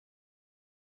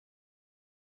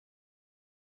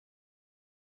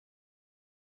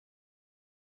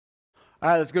All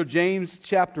right, let's go James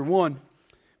chapter 1.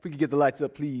 If we could get the lights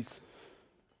up, please.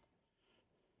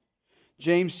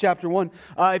 James chapter 1.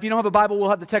 If you don't have a Bible, we'll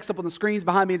have the text up on the screens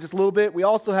behind me in just a little bit. We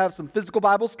also have some physical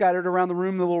Bibles scattered around the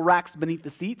room, the little racks beneath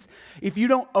the seats. If you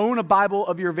don't own a Bible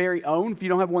of your very own, if you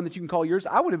don't have one that you can call yours,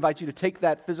 I would invite you to take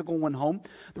that physical one home.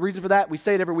 The reason for that, we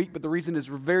say it every week, but the reason is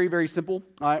very, very simple.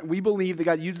 We believe that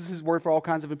God uses His Word for all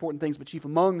kinds of important things, but chief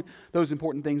among those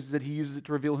important things is that He uses it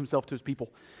to reveal Himself to His people.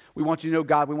 We want you to know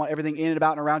God. We want everything in and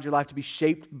about and around your life to be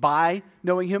shaped by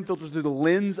knowing Him, filtered through the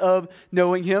lens of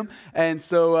knowing Him. And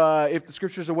so if the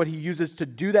Scriptures are what He uses to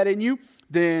do that in you,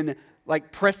 then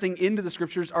pressing into the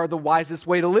Scriptures are the wisest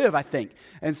way to live, I think.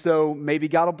 And so maybe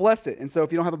God will bless it. And so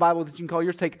if you don't have a Bible that you can call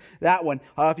yours, take that one.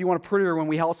 If you want a prettier one,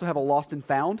 we also have a Lost and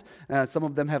Found. Some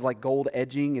of them have gold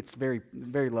edging. It's very,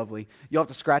 very lovely. You'll have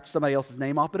to scratch somebody else's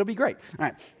name off, but it'll be great.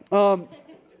 All right.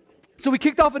 So we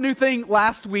kicked off a new thing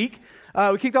last week.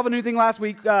 We're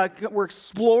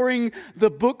exploring the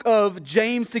book of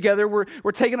James together.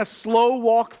 We're taking a slow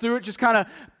walk through it, just kind of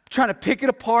trying to pick it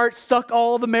apart, suck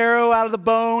all the marrow out of the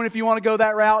bone, if you want to go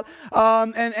that route.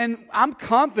 And I'm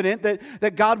confident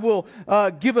that God will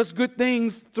give us good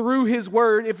things through His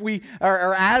Word if we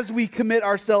or as we commit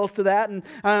ourselves to that.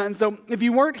 And so if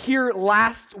you weren't here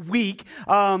last week,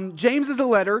 James is a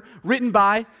letter written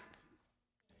by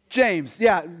James.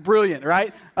 Yeah, brilliant,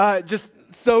 right? Just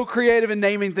so creative in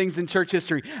naming things in church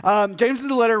history. James is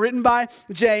a letter written by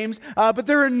James, but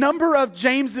there are a number of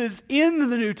Jameses in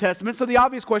the New Testament, so the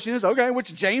obvious question is, okay,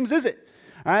 which James is it?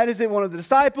 All right, is it one of the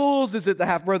disciples? Is it the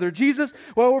half-brother of Jesus?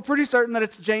 Well, we're pretty certain that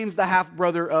it's James, the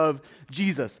half-brother of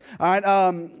Jesus. All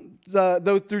right,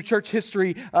 though through church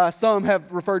history, some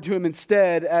have referred to him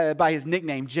instead by his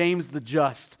nickname, James the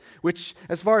Just, which,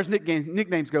 as far as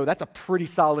nicknames go, that's a pretty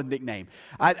solid nickname.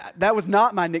 That was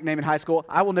not my nickname in high school.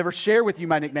 I will never share with you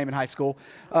my nickname in high school.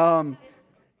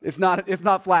 It's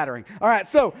not flattering. All right,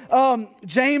 so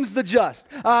James the Just.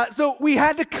 So we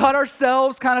had to cut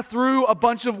ourselves kind of through a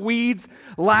bunch of weeds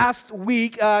last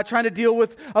week, trying to deal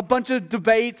with a bunch of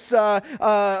debates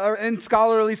in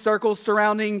scholarly circles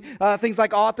surrounding things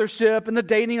like authorship and the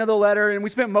dating of the letter. And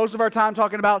we spent most of our time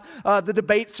talking about the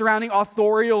debates surrounding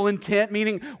authorial intent,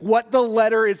 meaning what the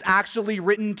letter is actually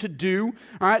written to do.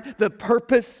 All right, the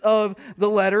purpose of the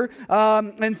letter.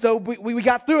 And so we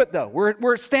got through it though.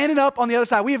 We're standing up on the other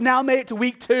side. We have now made it to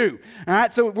week 2. All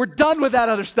right, so we're done with that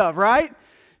other stuff, right?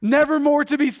 Never more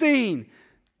to be seen.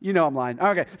 You know I'm lying.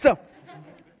 Okay, so,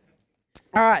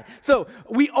 all right. So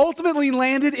we ultimately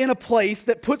landed in a place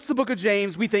that puts the book of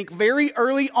James, we think, very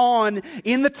early on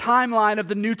in the timeline of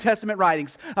the New Testament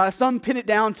writings. Some pin it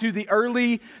down to the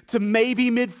early to maybe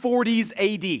mid-40s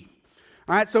AD.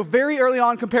 All right, so very early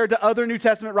on compared to other New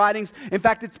Testament writings. In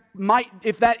fact,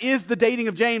 if that is the dating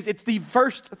of James, it's the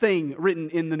first thing written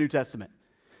in the New Testament.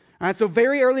 All right, so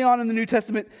very early on in the New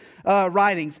Testament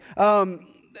writings.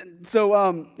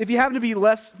 So if you happen to be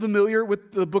less familiar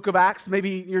with the book of Acts,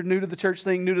 maybe you're new to the church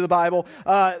thing, new to the Bible,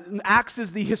 Acts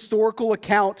is the historical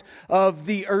account of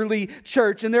the early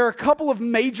church. And there are a couple of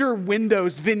major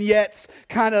windows, vignettes,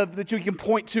 kind of that you can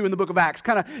point to in the book of Acts.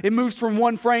 Kind of, it moves from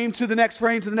one frame to the next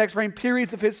frame to the next frame,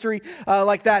 periods of history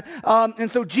like that.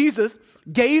 And so Jesus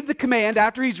gave the command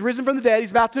after He's risen from the dead,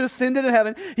 He's about to ascend into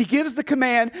heaven. He gives the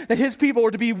command that His people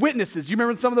are to be witnesses. Do you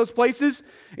remember some of those places?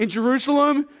 In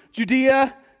Jerusalem,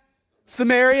 Judea,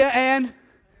 Samaria, and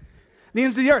the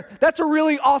ends of the earth. That's a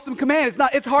really awesome command.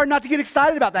 It's hard not to get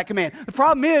excited about that command. The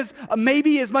problem is,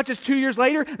 maybe as much as 2 years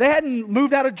later, they hadn't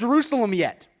moved out of Jerusalem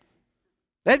yet.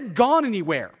 They hadn't gone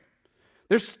anywhere.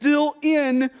 They're still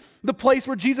in the place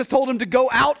where Jesus told them to go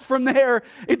out from there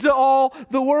into all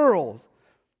the world.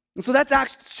 And so that's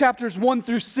Acts chapters 1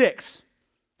 through 6.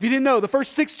 If you didn't know, the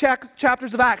first 6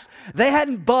 chapters of Acts, they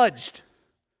hadn't budged.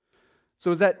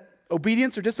 So is that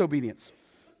obedience or disobedience?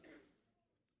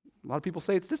 A lot of people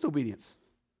say it's disobedience.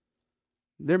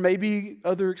 There may be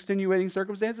other extenuating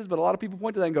circumstances, but a lot of people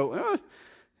point to that and go,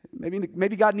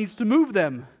 maybe God needs to move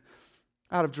them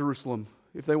out of Jerusalem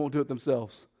if they won't do it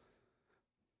themselves.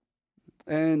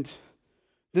 And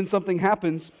then something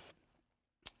happens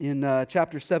in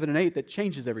chapters 7 and 8 that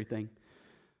changes everything.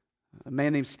 A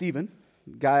man named Stephen,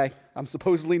 guy I'm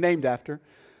supposedly named after,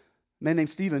 a man named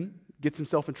Stephen gets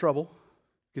himself in trouble,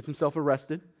 gets himself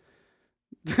arrested.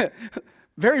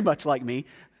 Very much like me,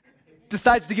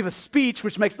 decides to give a speech,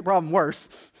 which makes the problem worse,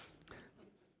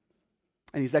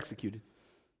 and he's executed.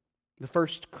 The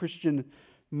first Christian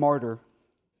martyr.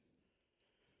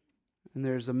 And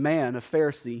there's a man, a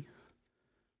Pharisee,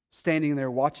 standing there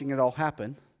watching it all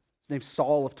happen. His name's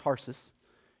Saul of Tarsus.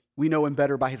 We know him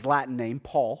better by his Latin name,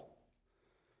 Paul.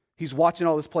 He's watching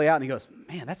all this play out, and he goes,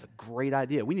 man, that's a great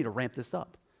idea. We need to ramp this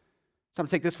up. So I'm going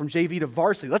to take this from JV to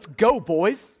varsity. Let's go,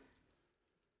 boys.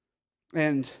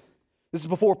 And this is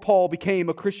before Paul became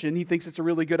a Christian. He thinks it's a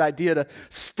really good idea to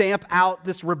stamp out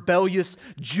this rebellious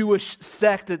Jewish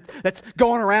sect that's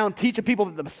going around teaching people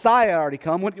that the Messiah already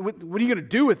come. What are you going to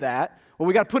do with that? Well,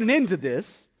 we got to put an end to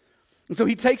this. And so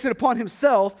he takes it upon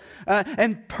himself,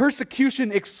 and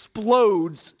persecution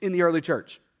explodes in the early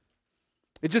church.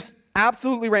 It just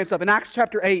absolutely ramps up. In Acts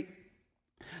chapter 8,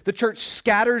 the church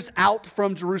scatters out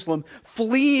from Jerusalem,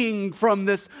 fleeing from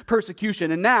this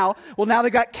persecution. And now they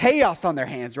got chaos on their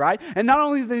hands, right? And not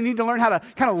only do they need to learn how to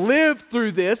kind of live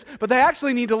through this, but they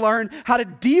actually need to learn how to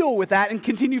deal with that and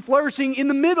continue flourishing in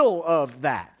the middle of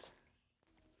that.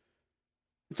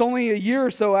 It's only a year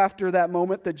or so after that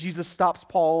moment that Jesus stops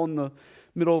Paul in the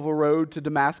middle of a road to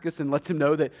Damascus and lets him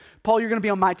know that, Paul, you're going to be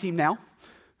on my team now.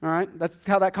 All right, that's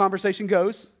how that conversation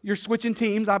goes. You're switching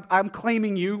teams. I'm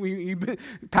claiming you. You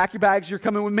pack your bags. You're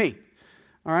coming with me.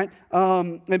 All right,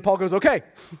 and Paul goes, okay.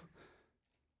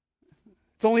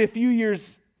 It's only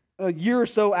a year or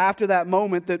so after that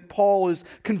moment that Paul is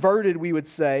converted, we would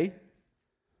say.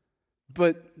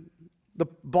 But the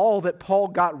ball that Paul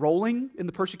got rolling in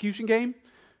the persecution game,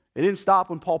 it didn't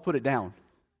stop when Paul put it down.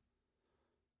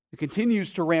 It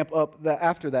continues to ramp up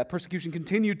after that. Persecution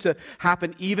continued to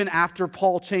happen even after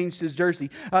Paul changed his jersey.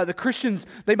 The Christians,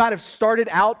 they might have started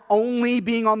out only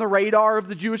being on the radar of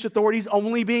the Jewish authorities,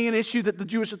 only being an issue that the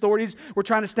Jewish authorities were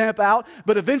trying to stamp out,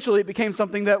 but eventually it became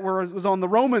something that was on the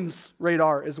Romans'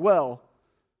 radar as well.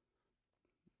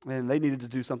 And they needed to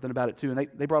do something about it too, and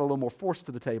they brought a little more force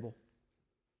to the table.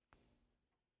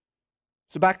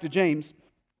 So back to James.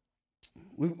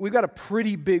 We've got a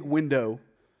pretty big window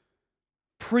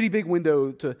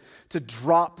to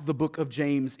drop the book of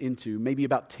James into, maybe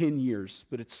about 10 years,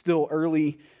 but it's still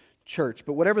early church.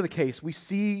 But whatever the case, we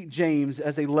see James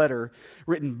as a letter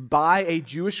written by a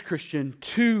Jewish Christian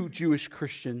to Jewish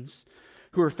Christians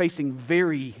who are facing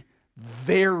very,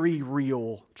 very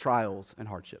real trials and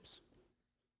hardships.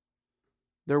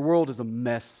 Their world is a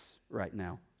mess right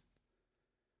now.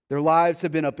 Their lives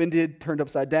have been upended, turned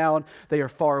upside down. They are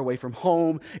far away from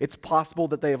home. It's possible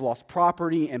that they have lost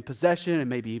property and possession and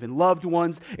maybe even loved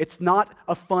ones. It's not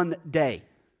a fun day.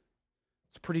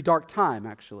 It's a pretty dark time,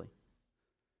 actually.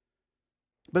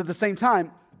 But at the same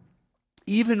time,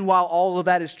 even while all of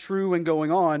that is true and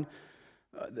going on,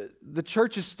 the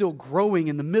church is still growing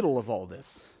in the middle of all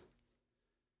this.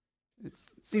 It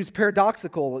seems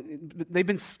paradoxical. They've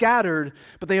been scattered,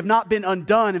 but they have not been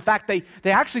undone. In fact, they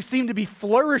actually seem to be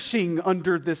flourishing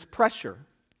under this pressure.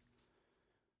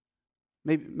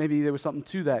 Maybe there was something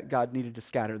to that God needed to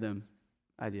scatter them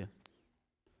idea.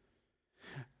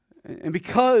 And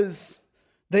because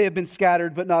they have been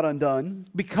scattered but not undone,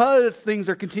 because things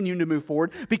are continuing to move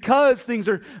forward, because things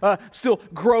are still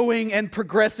growing and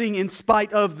progressing in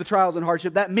spite of the trials and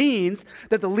hardship, that means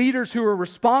that the leaders who are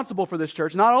responsible for this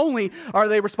church, not only are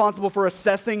they responsible for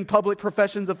assessing public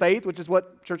professions of faith, which is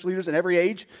what church leaders in every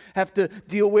age have to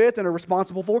deal with and are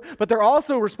responsible for, but they're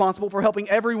also responsible for helping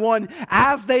everyone,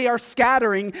 as they are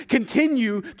scattering,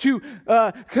 continue to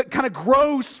kind of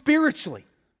grow spiritually.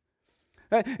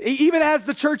 Even as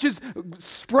the church is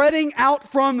spreading out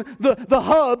from the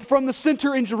hub, from the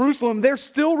center in Jerusalem, they're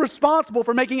still responsible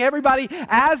for making everybody,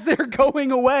 as they're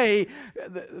going away,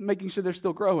 making sure they're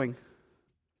still growing.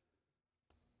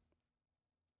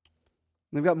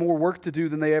 They've got more work to do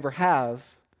than they ever have.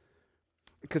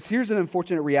 Because here's an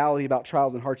unfortunate reality about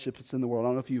trials and hardships that's in the world. I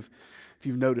don't know if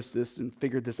you've noticed this and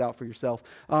figured this out for yourself.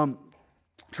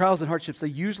 Trials and hardships, they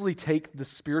usually take the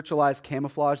spiritualized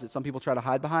camouflage that some people try to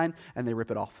hide behind and they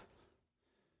rip it off.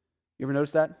 You ever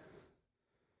notice that?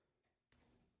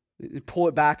 They pull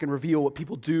it back and reveal what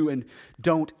people do and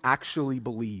don't actually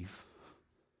believe.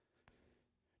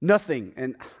 Nothing,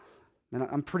 and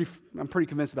I'm pretty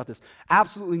convinced about this.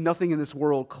 Absolutely nothing in this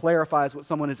world clarifies what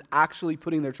someone is actually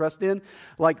putting their trust in,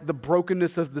 like the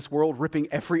brokenness of this world ripping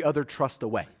every other trust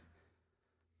away.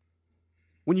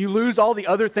 When you lose all the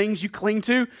other things you cling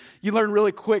to, you learn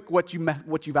really quick what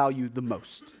you value the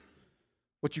most,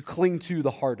 what you cling to the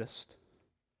hardest.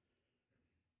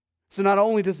 So not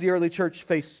only does the early church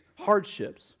face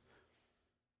hardships,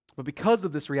 but because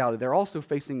of this reality, they're also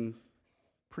facing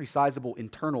pretty sizable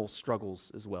internal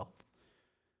struggles as well.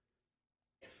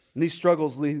 And these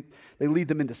struggles, they lead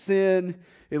them into sin,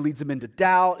 it leads them into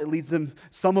doubt, it leads them,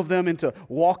 some of them, into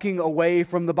walking away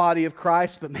from the body of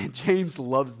Christ. But man, James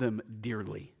loves them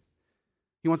dearly.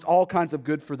 He wants all kinds of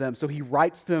good for them. So he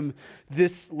writes them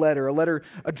this letter, a letter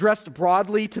addressed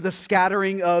broadly to the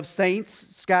scattering of saints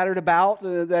scattered about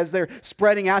as they're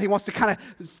spreading out. He wants to kind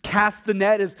of cast the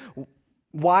net as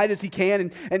wide as he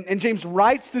can. And James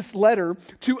writes this letter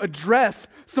to address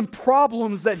some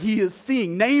problems that he is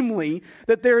seeing, namely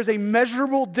that there is a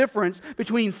measurable difference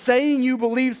between saying you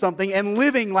believe something and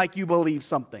living like you believe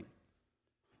something.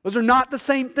 Those are not the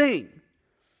same thing.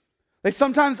 They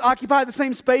sometimes occupy the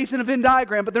same space in a Venn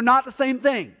diagram, but they're not the same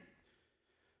thing.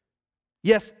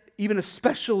 Yes, even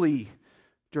especially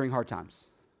during hard times.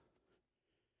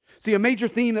 See, a major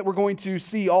theme that we're going to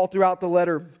see all throughout the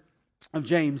letter of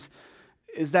James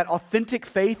is that authentic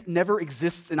faith never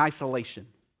exists in isolation.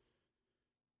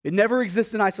 It never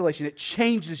exists in isolation. It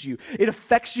changes you. It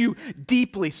affects you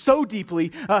deeply, so deeply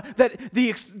that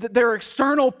there are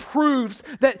external proofs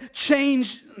that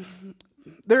change.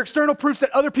 There are external proofs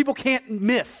that other people can't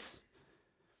miss.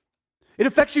 It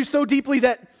affects you so deeply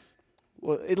that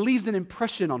it leaves an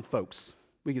impression on folks,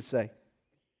 we could say.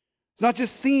 It's not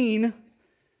just seen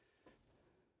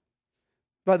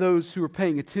by those who are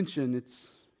paying attention. It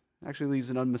actually leaves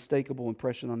an unmistakable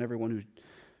impression on everyone who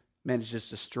manages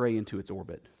to stray into its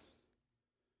orbit.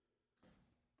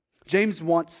 James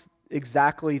wants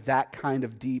exactly that kind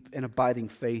of deep and abiding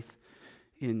faith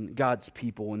in God's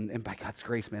people. And by God's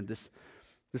grace, man, this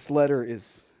letter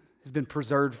has been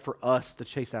preserved for us to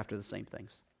chase after the same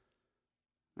things.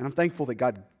 And I'm thankful that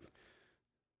God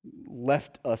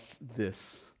left us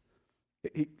this.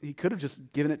 He could have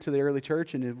just given it to the early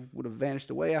church and it would have vanished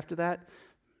away after that.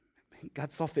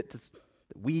 God saw fit that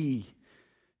we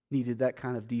needed that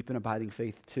kind of deep and abiding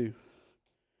faith too.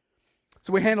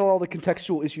 So we handled all the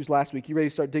contextual issues last week. You ready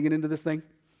to start digging into this thing?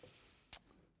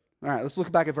 All right, let's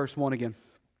look back at verse 1 again.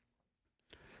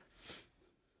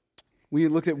 We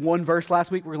looked at one verse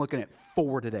last week. We're looking at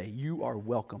 4 today. You are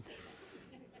welcome.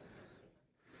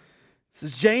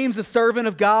 This is James, a servant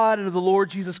of God and of the Lord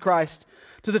Jesus Christ,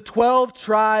 to the 12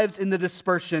 tribes in the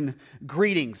dispersion,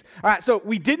 greetings. All right, so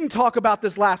we didn't talk about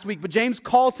this last week, but James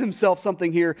calls himself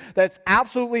something here that's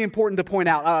absolutely important to point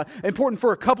out. Important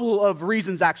for a couple of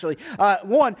reasons, actually.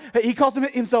 One, he calls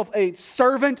himself a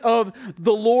servant of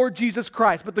the Lord Jesus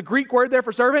Christ. But the Greek word there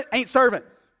for servant ain't servant.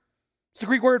 It's the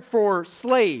Greek word for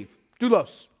slave,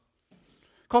 doulos.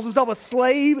 Calls himself a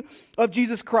slave of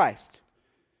Jesus Christ.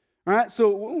 All right,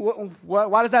 so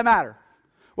why does that matter?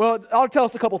 Well, it ought to tell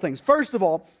us a couple things. First of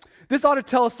all, this ought to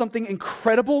tell us something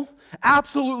incredible,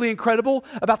 absolutely incredible,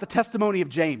 about the testimony of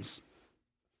James.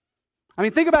 I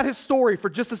mean, think about his story for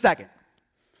just a second.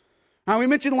 Now, we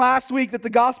mentioned last week that the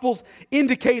Gospels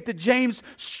indicate that James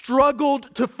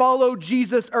struggled to follow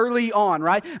Jesus early on,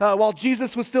 right? While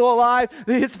Jesus was still alive,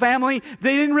 his family,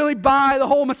 they didn't really buy the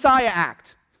whole Messiah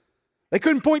act. They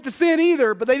couldn't point to sin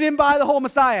either, but they didn't buy the whole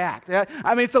Messiah act.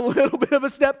 I mean, it's a little bit of a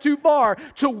step too far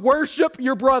to worship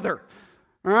your brother.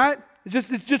 All right? It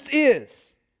just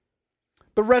is.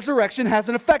 The resurrection has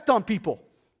an effect on people.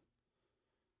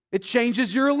 It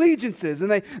changes your allegiances,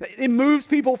 and it moves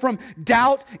people from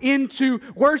doubt into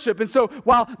worship. And so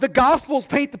while the Gospels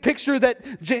paint the picture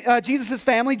that Jesus'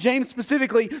 family, James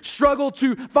specifically, struggled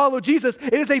to follow Jesus,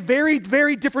 it is a very,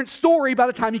 very different story by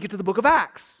the time you get to the book of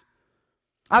Acts.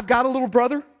 I've got a little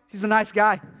brother. He's a nice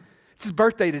guy. It's his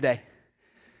birthday today.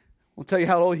 I'll tell you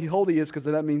how old he is because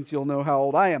that means you'll know how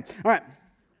old I am. All right.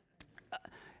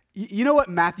 You know what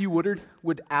Matthew Woodard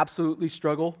would absolutely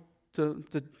struggle to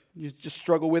just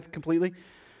struggle with completely?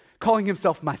 Calling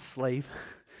himself my slave.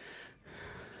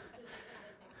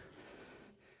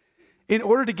 In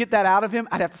order to get that out of him,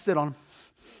 I'd have to sit on him.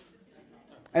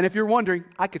 And if you're wondering,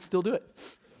 I could still do it.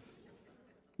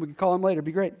 We can call him later. It'd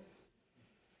be great.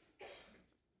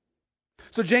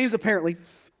 So James apparently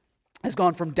has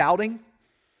gone from doubting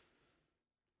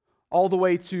all the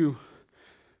way to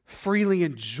freely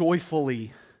and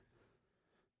joyfully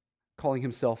calling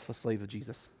himself a slave of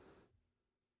Jesus.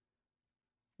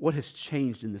 What has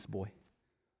changed in this boy?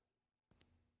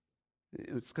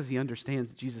 It's because he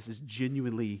understands that Jesus is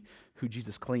genuinely who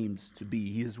Jesus claims to be.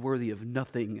 He is worthy of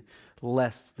nothing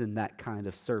less than that kind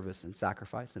of service and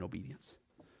sacrifice and obedience.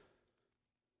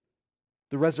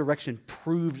 The resurrection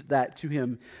proved that to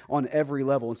him on every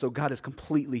level, and so God has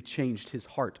completely changed his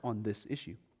heart on this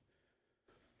issue.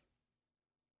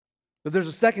 But there's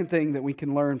a second thing that we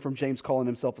can learn from James calling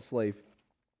himself a slave.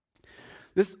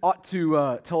 This ought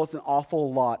to tell us an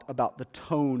awful lot about the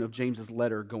tone of James's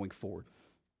letter going forward.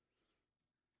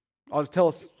 It ought to tell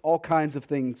us all kinds of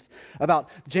things about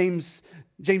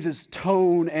James's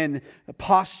tone and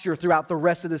posture throughout the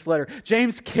rest of this letter.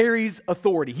 James carries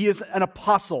authority. He is an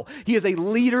apostle. He is a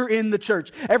leader in the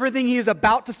church. Everything he is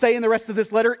about to say in the rest of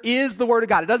this letter is the Word of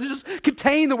God. It doesn't just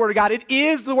contain the Word of God. It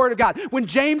is the Word of God. When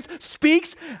James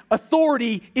speaks,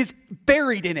 authority is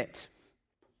buried in it,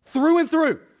 through and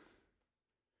through.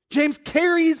 James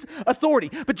carries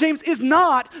authority, but James is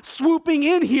not swooping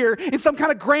in here in some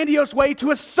kind of grandiose way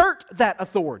to assert that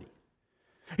authority.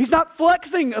 He's not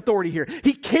flexing authority here.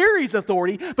 He carries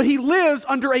authority, but he lives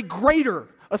under a greater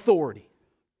authority.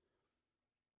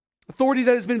 Authority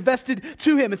that has been vested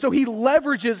to him. And so he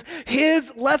leverages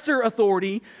his lesser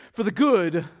authority for the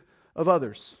good of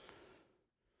others.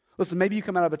 Listen, maybe you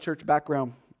come out of a church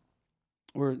background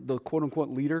where the quote-unquote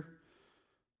leader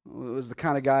was the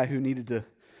kind of guy who needed to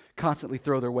constantly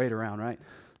throw their weight around, right?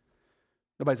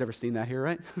 Nobody's ever seen that here,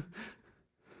 right?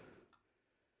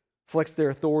 Flex their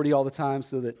authority all the time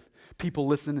so that people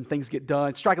listen and things get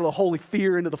done. Strike a little holy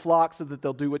fear into the flock so that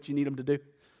they'll do what you need them to do.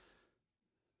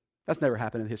 That's never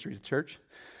happened in the history of the church.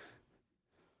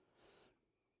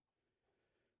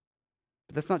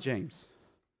 But that's not James.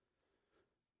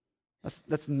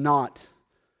 That's not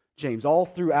James. All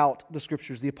throughout the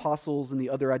scriptures, the apostles and the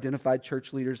other identified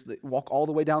church leaders that walk all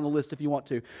the way down the list if you want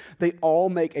to, they all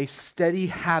make a steady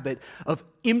habit of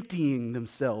emptying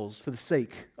themselves for the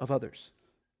sake of others.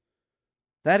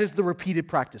 That is the repeated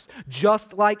practice.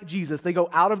 Just like Jesus, they go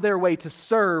out of their way to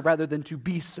serve rather than to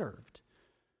be served.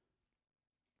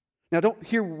 Now, don't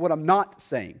hear what I'm not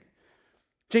saying.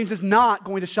 James is not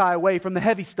going to shy away from the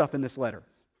heavy stuff in this letter.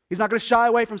 He's not going to shy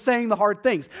away from saying the hard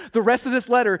things. The rest of this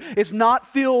letter is not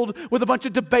filled with a bunch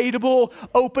of debatable,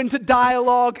 open to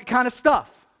dialogue kind of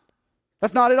stuff.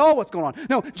 That's not at all what's going on.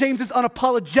 No, James is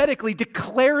unapologetically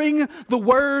declaring the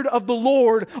word of the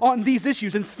Lord on these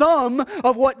issues. And some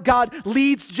of what God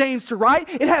leads James to write,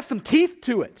 it has some teeth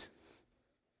to it.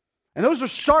 And those are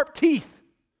sharp teeth.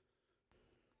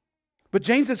 But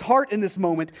James's heart in this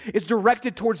moment is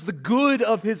directed towards the good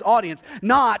of his audience,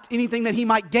 not anything that he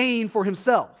might gain for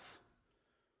himself.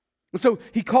 And so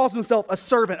he calls himself a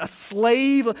servant, a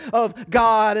slave of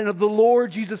God and of the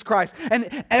Lord Jesus Christ.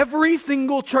 And every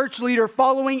single church leader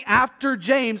following after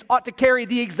James ought to carry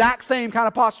the exact same kind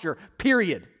of posture,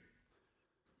 period.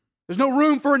 There's no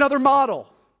room for another model.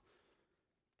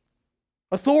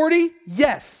 Authority?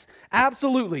 Yes,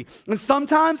 absolutely. And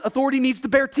sometimes authority needs to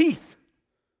bear teeth.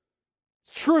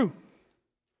 It's true.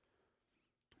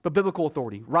 But biblical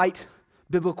authority, right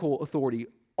biblical authority,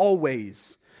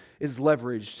 always is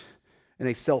leveraged in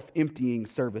a self-emptying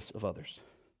service of others.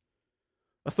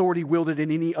 Authority wielded in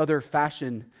any other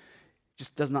fashion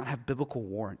just does not have biblical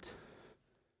warrant.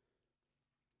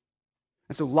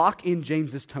 And so lock in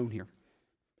James's tone here.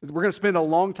 We're going to spend a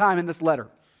long time in this letter,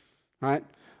 all right?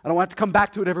 I don't want to come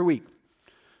back to it every week.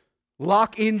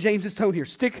 Lock in James's tone here.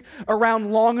 Stick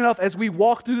around long enough as we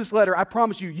walk through this letter. I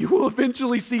promise you, you will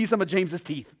eventually see some of James's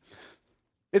teeth.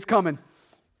 It's coming.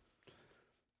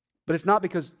 But it's not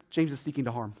because James is seeking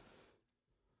to harm.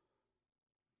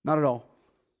 Not at all.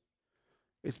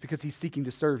 It's because he's seeking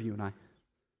to serve you and I.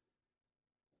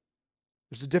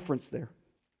 There's a difference there.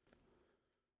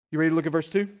 You ready to look at verse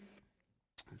 2?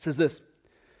 It says this: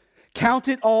 "Count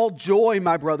it all joy,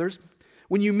 my brothers,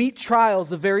 when you meet trials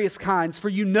of various kinds, for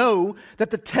you know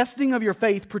that the testing of your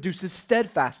faith produces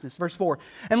steadfastness." Verse 4,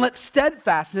 "And let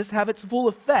steadfastness have its full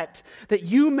effect, that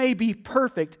you may be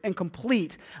perfect and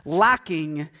complete,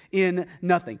 lacking in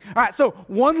nothing." All right, so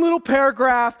one little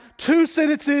paragraph, 2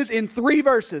 sentences in 3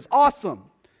 verses. Awesome.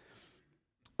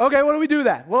 Okay, what do we do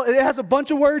that? Well, it has a bunch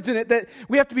of words in it that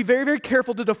we have to be very, very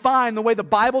careful to define the way the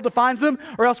Bible defines them,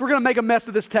 or else we're going to make a mess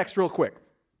of this text real quick.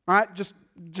 All right, just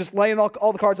laying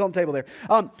all the cards on the table there.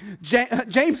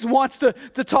 James wants to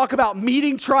talk about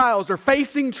meeting trials or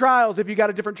facing trials, if you got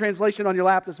a different translation on your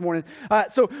lap this morning.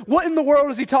 So what in the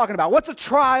world is he talking about? What's a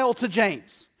trial to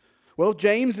James? Well,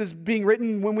 James is being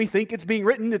written when we think it's being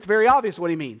written. It's very obvious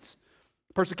what he means.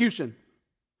 Persecution.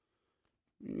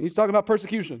 He's talking about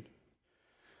persecution.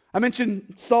 I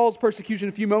mentioned Saul's persecution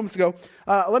a few moments ago.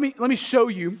 Let me show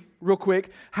you real quick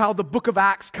how the book of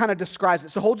Acts kind of describes it.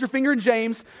 So hold your finger in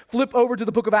James, flip over to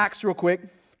the book of Acts real quick.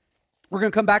 We're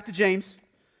going to come back to James.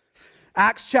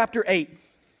 Acts chapter 8.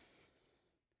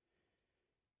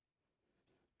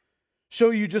 Show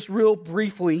you just real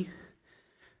briefly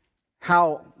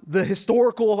how the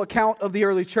historical account of the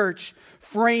early church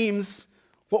frames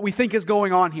what we think is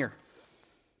going on here.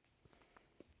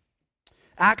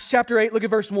 Acts chapter 8, look at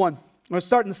verse 1. I'm going to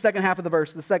start in the second half of the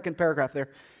verse, the second paragraph there.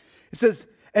 It says,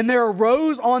 "And there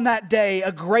arose on that day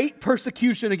a great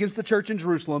persecution against the church in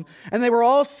Jerusalem, and they were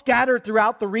all scattered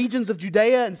throughout the regions of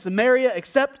Judea and Samaria,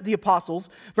 except the apostles."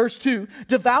 Verse 2,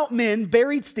 "Devout men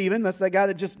buried Stephen," that's that guy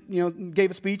that just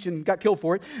gave a speech and got killed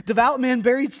for it. "Devout men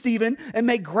buried Stephen and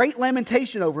made great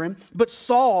lamentation over him. But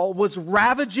Saul was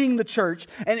ravaging the church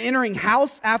and entering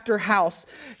house after house.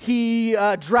 He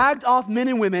dragged off men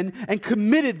and women and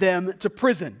committed them to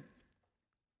prison."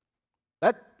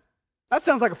 That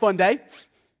sounds like a fun day.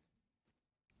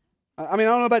 I mean,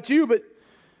 I don't know about you, but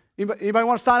anybody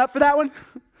want to sign up for that one?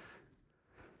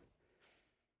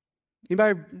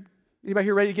 Anybody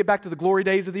here ready to get back to the glory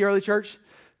days of the early church?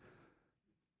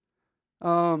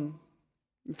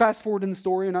 Fast forward in the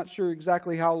story, I'm not sure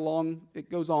exactly how long it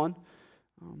goes on.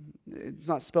 It's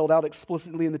not spelled out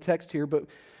explicitly in the text here, but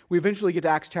we eventually get to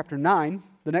Acts chapter 9,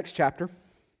 the next chapter.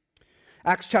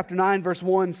 Acts chapter 9, verse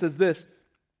 1 says this: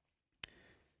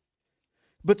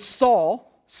 "But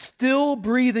Saul, still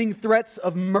breathing threats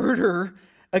of murder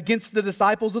against the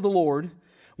disciples of the Lord,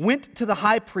 went to the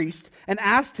high priest and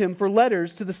asked him for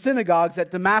letters to the synagogues at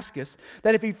Damascus,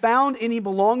 that if he found any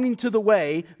belonging to the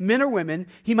way, men or women,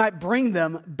 he might bring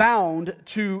them bound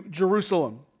to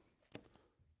Jerusalem."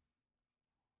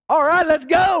 All right, let's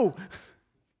go.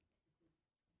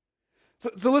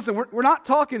 So listen, we're not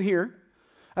talking here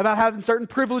about having certain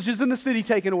privileges in the city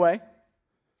taken away.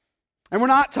 And we're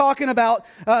not talking about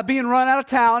being run out of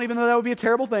town, even though that would be a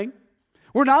terrible thing.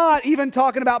 We're not even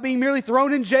talking about being merely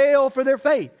thrown in jail for their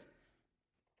faith.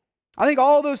 I think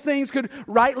all those things could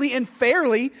rightly and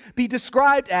fairly be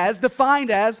defined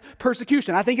as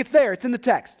persecution. I think it's there. It's in the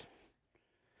text.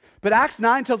 But Acts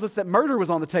 9 tells us that murder was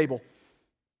on the table.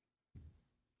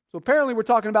 So apparently we're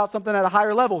talking about something at a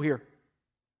higher level here.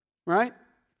 Right?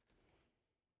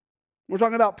 We're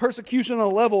talking about persecution on a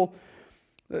level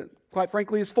that, quite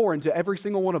frankly, is foreign to every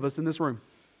single one of us in this room.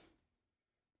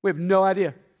 We have no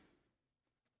idea.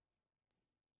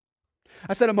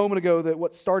 I said a moment ago that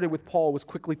what started with Paul was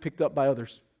quickly picked up by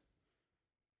others.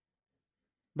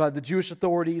 By the Jewish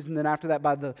authorities, and then after that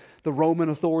by the Roman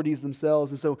authorities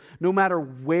themselves. And so no matter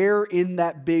where in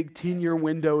that big 10-year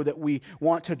window that we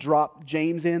want to drop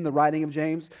James in, the writing of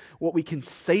James, what we can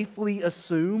safely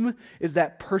assume is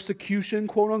that persecution,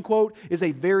 quote unquote, is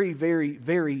a very, very,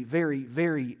 very, very,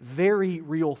 very, very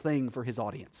real thing for his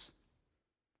audience.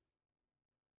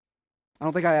 I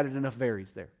don't think I added enough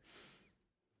varies there.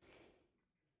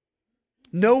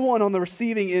 No one on the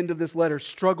receiving end of this letter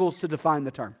struggles to define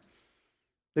the term.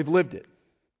 They've lived it.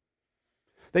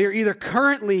 They are either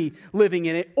currently living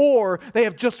in it or they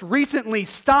have just recently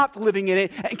stopped living in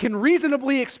it and can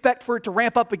reasonably expect for it to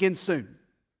ramp up again soon.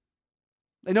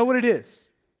 They know what it is.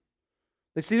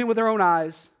 They've seen it with their own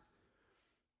eyes,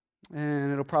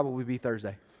 and it'll probably be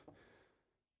Thursday.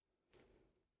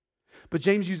 But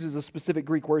James uses a specific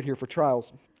Greek word here for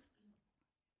trials.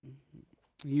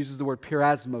 He uses the word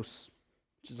peirasmos,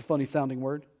 which is a funny sounding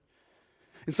word.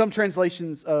 In some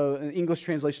translations, in English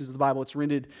translations of the Bible, it's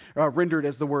rendered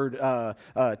as the word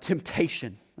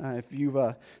temptation.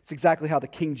 It's exactly how the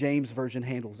King James Version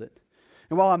handles it.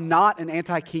 And while I'm not an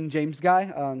anti-King James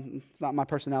guy, it's not my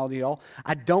personality at all,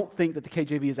 I don't think that the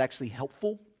KJV is actually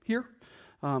helpful here.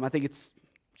 I think it's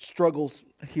struggles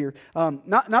here.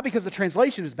 Not because the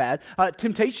translation is bad.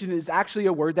 Temptation is actually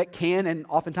a word that can and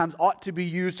oftentimes ought to be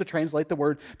used to translate the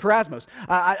word peirasmos.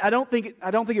 I don't think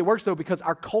it works though, because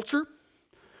our culture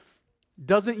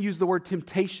doesn't use the word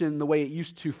temptation the way it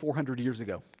used to 400 years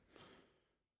ago.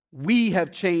 We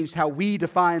have changed how we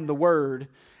define the word,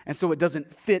 and so it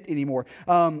doesn't fit anymore.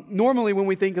 Normally, when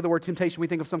we think of the word temptation, we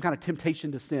think of some kind of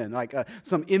temptation to sin, like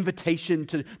some invitation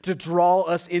to draw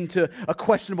us into a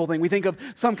questionable thing. We think of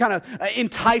some kind of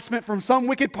enticement from some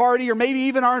wicked party, or maybe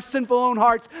even our sinful own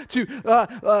hearts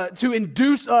to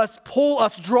induce us, pull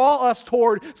us, draw us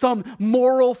toward some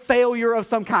moral failure of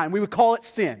some kind. We would call it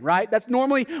sin, right? That's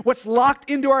normally what's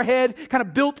locked into our head, kind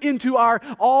of built into our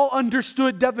all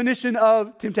understood definition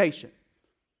of temptation.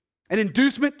 An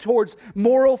inducement towards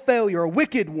moral failure, a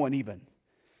wicked one even.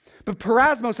 But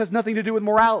peirasmos has nothing to do with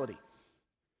morality.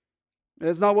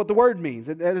 That's not what the word means.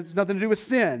 It has nothing to do with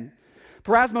sin.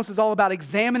 Peirasmos is all about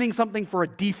examining something for a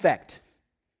defect.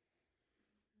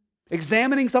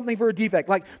 Examining something for a defect,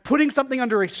 like putting something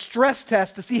under a stress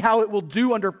test to see how it will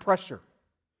do under pressure.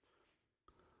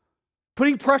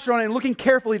 Putting pressure on it and looking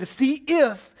carefully to see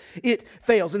if it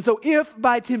fails. And so if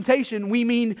by temptation we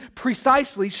mean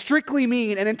precisely, strictly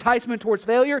mean an enticement towards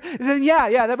failure, then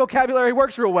yeah, that vocabulary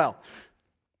works real well.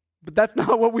 But that's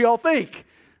not what we all think.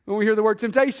 When we hear the word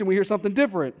temptation, we hear something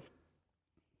different.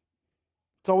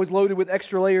 It's always loaded with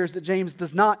extra layers that James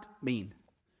does not mean.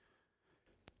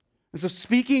 And so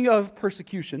speaking of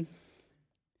persecution,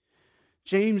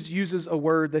 James uses a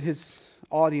word that his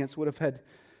audience would have had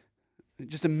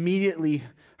just immediately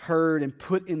heard and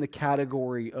put in the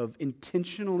category of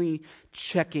intentionally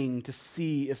checking to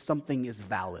see if something is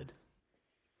valid.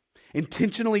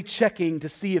 Intentionally checking to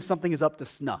see if something is up to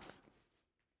snuff.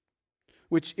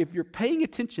 Which, if you're paying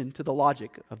attention to the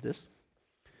logic of this,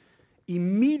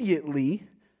 immediately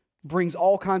brings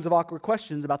all kinds of awkward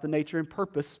questions about the nature and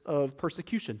purpose of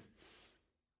persecution.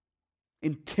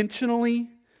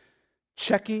 Intentionally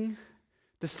checking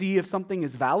to see if something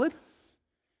is valid?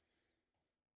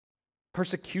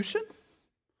 Persecution?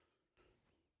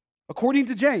 According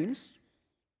to James,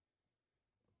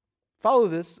 follow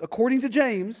this, according to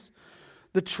James,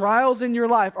 the trials in your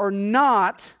life are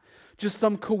not just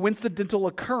some coincidental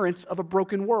occurrence of a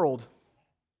broken world,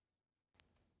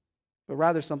 but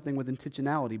rather something with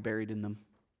intentionality buried in them.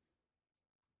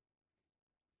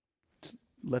 Just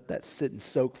let that sit and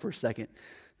soak for a second.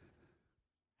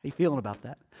 How you feeling about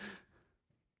that?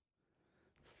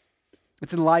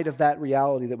 It's in light of that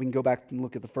reality that we can go back and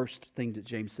look at the first thing that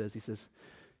James says. He says,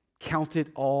 count it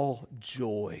all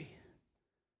joy,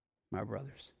 my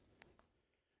brothers.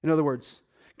 In other words,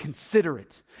 consider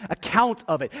it, account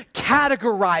of it,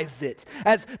 categorize it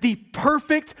as the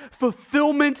perfect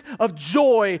fulfillment of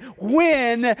joy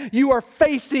when you are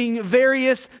facing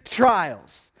various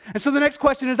trials. And so the next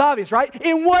question is obvious, right?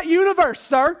 In what universe,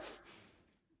 sir?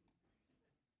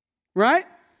 Right?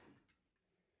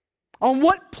 On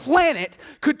what planet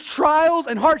could trials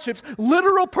and hardships,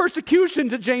 literal persecution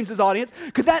to James's audience,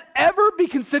 could that ever be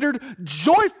considered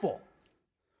joyful?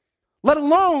 Let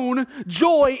alone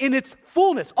joy in its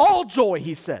fullness. All joy,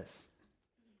 he says.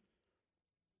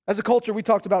 As a culture, we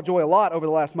talked about joy a lot over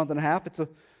the last month and a half.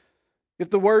 If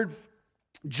the word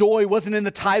joy wasn't in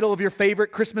the title of your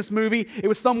favorite Christmas movie, it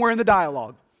was somewhere in the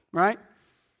dialogue, right?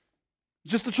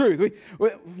 Just the truth.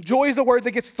 Joy is a word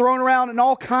that gets thrown around in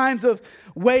all kinds of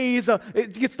ways.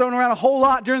 It gets thrown around a whole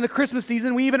lot during the Christmas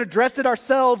season. We even address it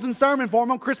ourselves in sermon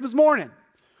form on Christmas morning.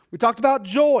 We talked about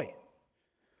joy.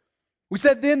 We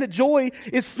said then that joy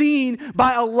is seen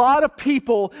by a lot of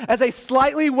people as a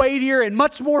slightly weightier and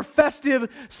much more festive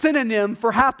synonym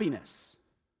for happiness.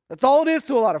 That's all it is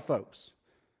to a lot of folks.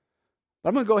 But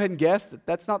I'm going to go ahead and guess that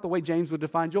that's not the way James would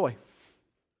define joy.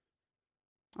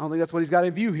 I don't think that's what he's got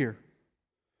in view here.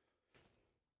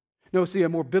 No, see, a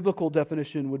more biblical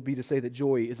definition would be to say that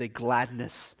joy is a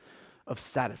gladness of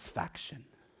satisfaction.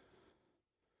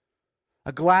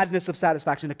 A gladness of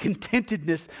satisfaction, a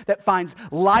contentedness that finds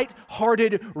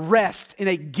light-hearted rest in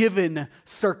a given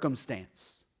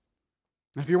circumstance.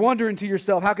 And if you're wondering to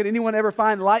yourself, how could anyone ever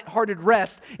find light-hearted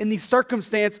rest in the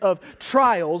circumstance of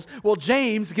trials? Well,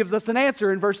 James gives us an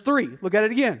answer in verse 3. Look at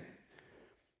it again.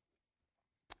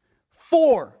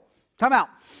 Time out.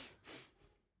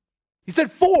 He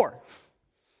said for.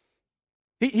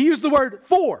 He used the word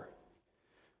for.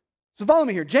 So follow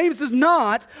me here. James does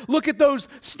not look at those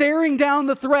staring down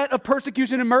the threat of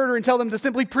persecution and murder and tell them to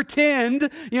simply pretend,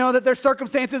 that their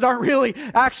circumstances aren't really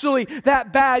actually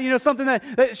that bad, something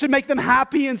that should make them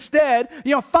happy instead.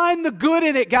 Find the good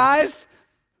in it, guys.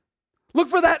 Look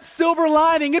for that silver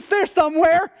lining. It's there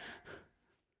somewhere.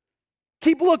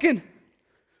 Keep looking.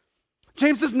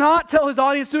 James does not tell his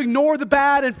audience to ignore the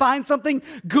bad and find something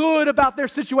good about their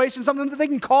situation, something that they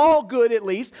can call good at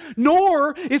least,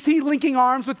 nor is he linking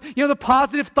arms with the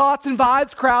positive thoughts and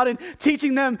vibes crowd and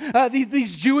teaching them,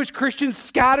 these Jewish Christians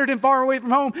scattered and far away from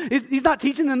home. He's not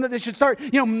teaching them that they should start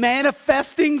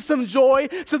manifesting some joy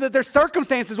so that their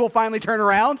circumstances will finally turn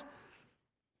around.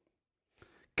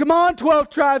 Come on, 12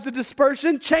 tribes of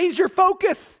dispersion, change your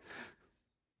focus.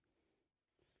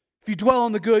 If you dwell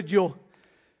on the good, you'll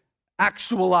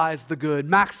actualize the good,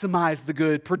 maximize the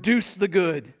good, produce the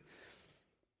good.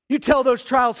 You tell those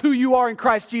trials who you are in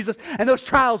Christ Jesus, and those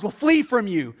trials will flee from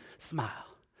you. Smile.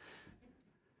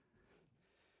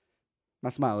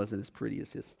 My smile isn't as pretty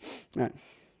as his. All right.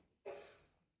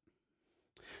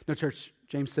 No, church,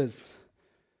 James says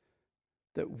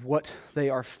that what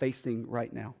they are facing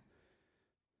right now,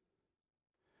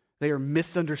 they are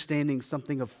misunderstanding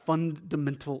something of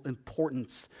fundamental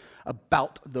importance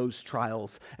about those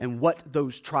trials and what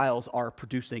those trials are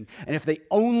producing. And if they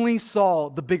only saw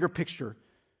the bigger picture,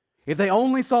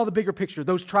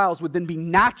 those trials would then be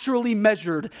naturally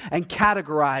measured and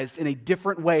categorized in a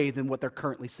different way than what they're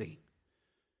currently seeing.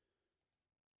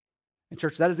 And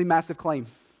church, that is a massive claim.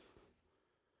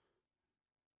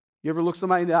 You ever look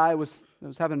somebody in the eye was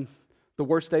having the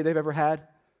worst day they've ever had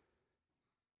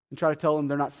and try to tell them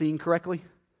they're not seeing correctly?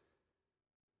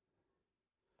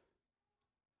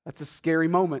 That's a scary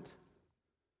moment.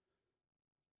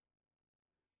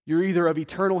 You're either of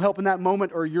eternal help in that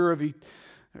moment or you're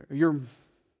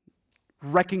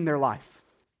wrecking their life.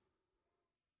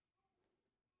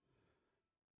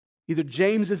 Either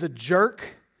James is a jerk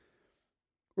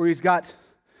or he's got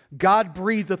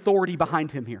God-breathed authority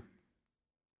behind him here.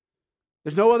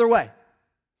 There's no other way.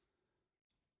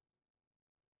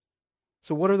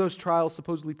 So what are those trials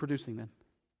supposedly producing then?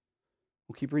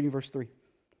 We'll keep reading verse 3.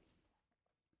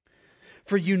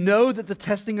 For you know that the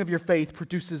testing of your faith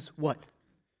produces what?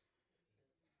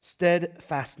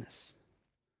 Steadfastness.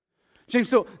 James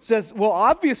still says, well,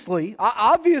 obviously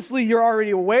you're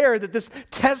already aware that this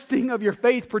testing of your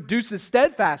faith produces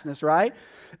steadfastness, right?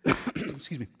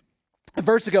 Excuse me. A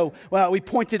verse ago, we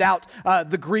pointed out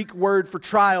the Greek word for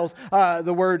trials.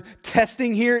 The word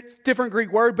testing here, it's a different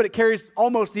Greek word, but it carries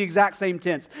almost the exact same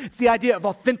tense. It's the idea of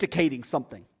authenticating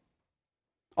something.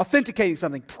 Authenticating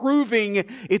something, proving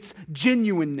its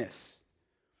genuineness.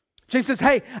 James says,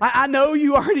 hey, I know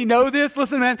you already know this.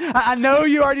 Listen, man, I know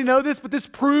you already know this, but this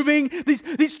proving,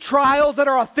 these trials that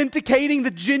are authenticating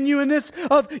the genuineness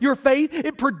of your faith,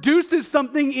 it produces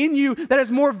something in you that is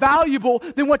more valuable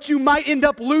than what you might end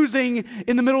up losing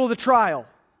in the middle of the trial.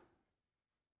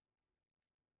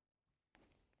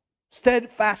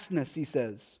 Steadfastness, he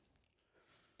says.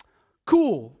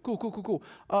 Cool.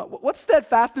 What's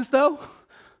steadfastness, though?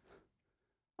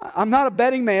 I'm not a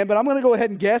betting man, but I'm going to go ahead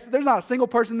and guess that there's not a single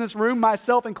person in this room,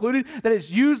 myself included, that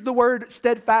has used the word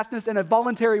steadfastness in a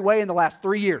voluntary way in the last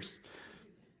 3 years.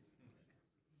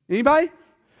 Anybody?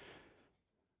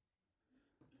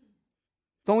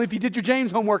 It's only if you did your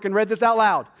James homework and read this out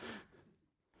loud.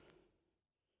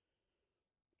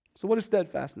 So what is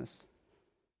steadfastness?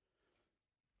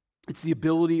 It's the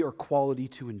ability or quality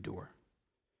to endure.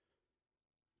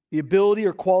 The ability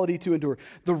or quality to endure.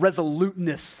 The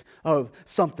resoluteness of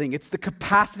something. It's the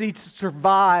capacity to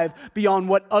survive beyond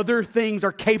what other things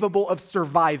are capable of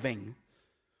surviving.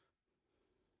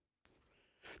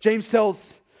 James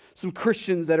tells some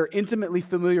Christians that are intimately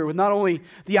familiar with not only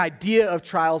the idea of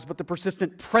trials, but the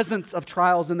persistent presence of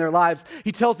trials in their lives.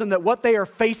 He tells them that what they are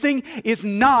facing is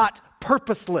not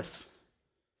purposeless.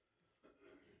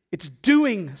 It's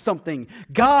doing something.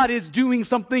 God is doing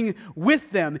something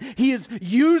with them. He is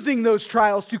using those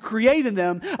trials to create in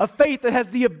them a faith that has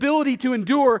the ability to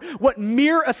endure what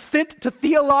mere assent to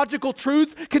theological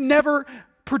truths can never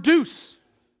produce,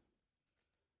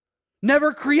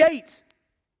 never create.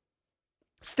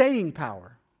 Staying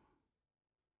power.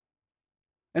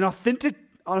 An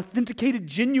authenticated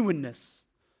genuineness.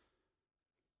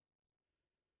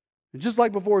 And just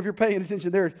like before, if you're paying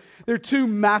attention, there are two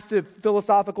massive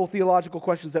philosophical, theological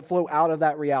questions that flow out of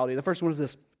that reality. The first one is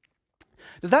this.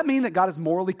 Does that mean that God is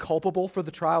morally culpable for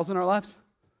the trials in our lives?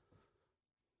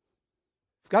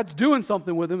 If God's doing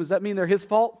something with them, does that mean they're His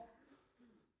fault?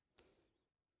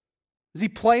 Is He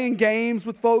playing games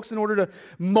with folks in order to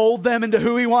mold them into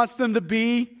who He wants them to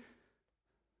be?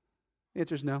 The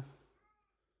answer is no.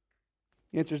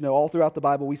 The answer is no. All throughout the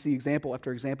Bible, we see example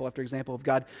after example after example of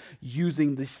God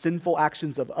using the sinful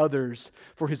actions of others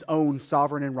for His own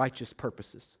sovereign and righteous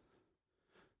purposes.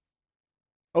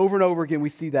 Over and over again, we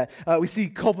see that. We see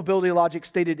culpability logic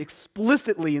stated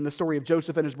explicitly in the story of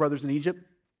Joseph and his brothers in Egypt.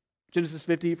 Genesis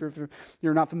 50, if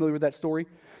you're not familiar with that story.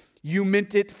 You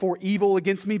meant it for evil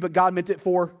against me, but God meant it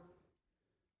for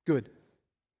good.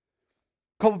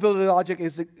 Culpability logic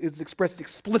is expressed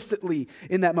explicitly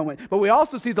in that moment. But we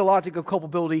also see the logic of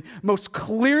culpability most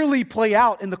clearly play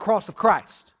out in the cross of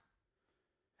Christ.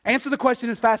 Answer the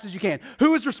question as fast as you can.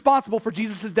 Who is responsible for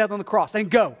Jesus' death on the cross? And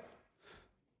go.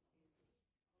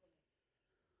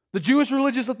 The Jewish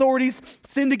religious authorities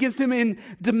sinned against him in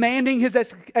demanding his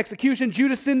execution.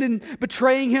 Judas sinned in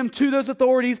betraying him to those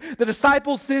authorities. The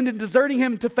disciples sinned in deserting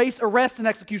him to face arrest and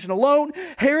execution alone.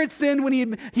 Herod sinned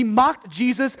when he mocked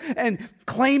Jesus and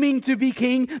claiming to be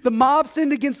king. The mob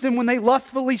sinned against him when they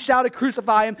lustfully shouted,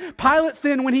 "Crucify him." Pilate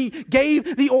sinned when he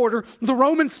gave the order. The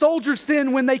Roman soldiers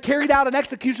sinned when they carried out an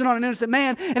execution on an innocent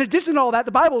man. In addition to all that,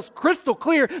 the Bible is crystal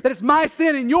clear that it's my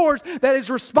sin and yours that is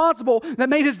responsible, that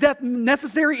made his death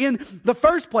necessary in the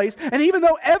first place. And even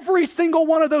though every single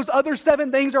one of those other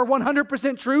 7 things are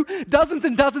 100% true, dozens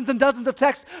and dozens and dozens of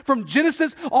texts from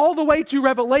Genesis all the way to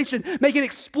Revelation make it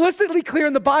explicitly clear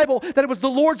in the Bible that it was the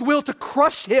Lord's will to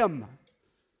crush him.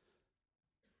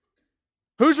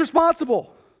 Who's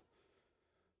responsible?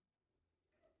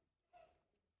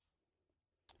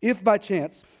 If by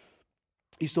chance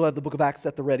you still have the book of Acts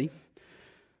at the ready,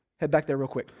 head back there real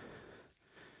quick.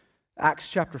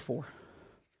 Acts chapter 4.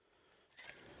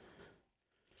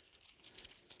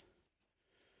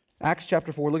 Acts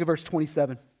chapter 4, look at verse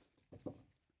 27.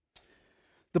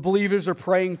 The believers are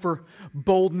praying for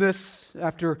boldness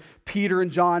after Peter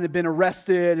and John had been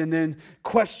arrested and then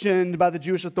questioned by the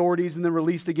Jewish authorities and then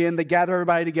released again. They gather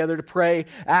everybody together to pray.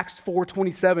 Acts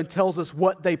 4:27 tells us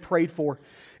what they prayed for.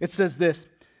 It says this: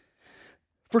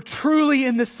 "For truly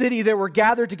in the city there were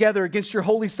gathered together against your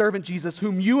holy servant Jesus,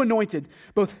 whom you anointed,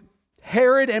 both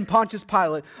Herod and Pontius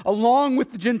Pilate, along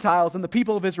with the Gentiles and the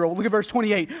people of Israel." Look at verse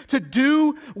 28. "To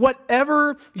do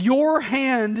whatever your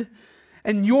hand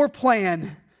and your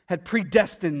plan had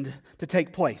predestined to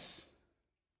take place."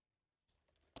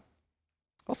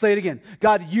 I'll say it again.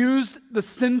 God used the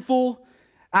sinful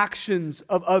actions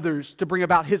of others to bring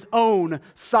about his own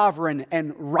sovereign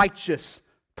and righteous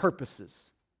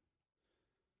purposes.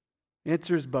 The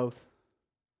answer is both.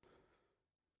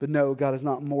 But no, God is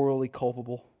not morally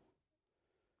culpable.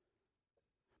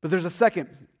 But there's a second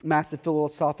massive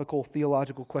philosophical,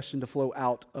 theological question to flow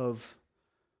out of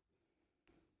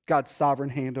God's sovereign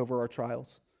hand over our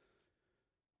trials.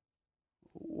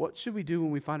 What should we do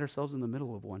when we find ourselves in the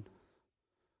middle of one?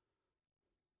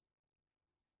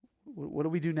 What do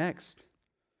we do next?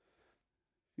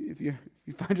 If you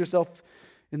find yourself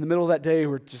in the middle of that day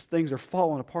where just things are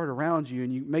falling apart around you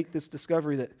and you make this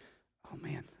discovery that, oh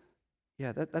man,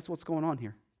 yeah, that's what's going on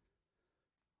here.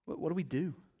 What do we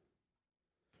do?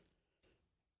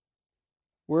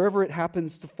 Wherever it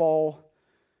happens to fall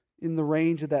in the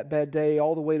range of that bad day,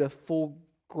 all the way to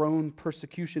full-grown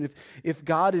persecution, if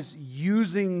God is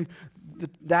using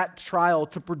that trial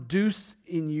to produce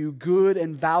in you good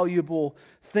and valuable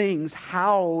things,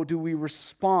 how do we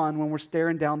respond when we're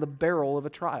staring down the barrel of a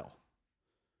trial?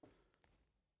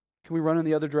 Can we run in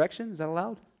the other direction? Is that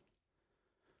allowed?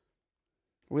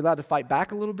 Are we allowed to fight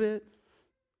back a little bit?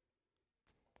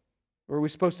 Or are we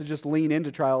supposed to just lean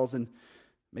into trials and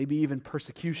maybe even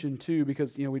persecution too,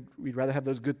 because we'd rather have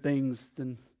those good things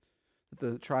than that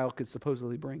the trial could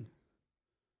supposedly bring?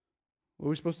 What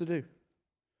are we supposed to do?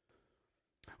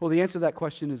 Well, the answer to that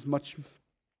question is much,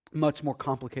 much more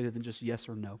complicated than just yes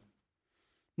or no.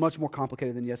 Much more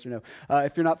complicated than yes or no.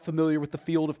 If you're not familiar with the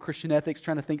field of Christian ethics,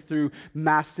 trying to think through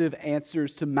massive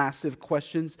answers to massive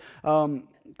questions,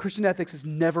 Christian ethics is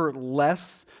never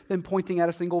less than pointing at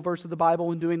a single verse of the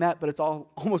Bible and doing that, but it's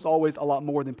almost always a lot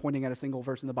more than pointing at a single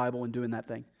verse in the Bible and doing that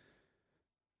thing.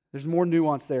 There's more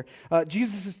nuance there.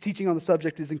 Jesus' teaching on the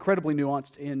subject is incredibly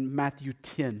nuanced in Matthew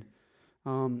 10.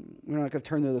 We're not going to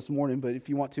turn there this morning, but if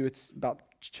you want to, it's about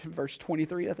verse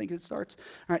 23, I think it starts.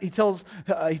 All right, he tells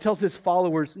his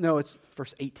followers, no, it's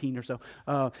verse 18 or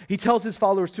so. He tells his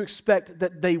followers to expect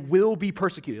that they will be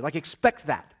persecuted. Like, expect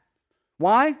that.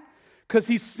 Why? Because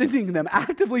he's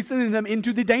actively sending them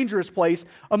into the dangerous place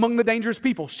among the dangerous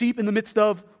people, sheep in the midst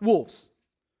of wolves.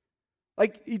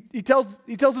 Like, he tells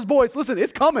his boys, listen,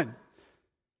 it's coming.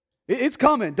 It's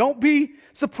coming. Don't be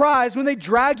surprised when they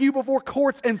drag you before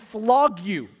courts and flog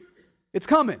you. It's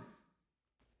coming.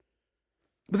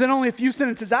 But then only a few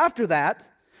sentences after that,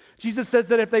 Jesus says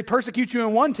that if they persecute you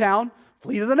in one town,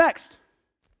 flee to the next.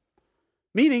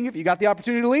 Meaning, if you got the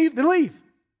opportunity to leave, then leave.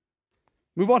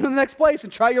 Move on to the next place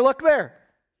and try your luck there.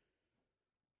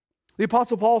 The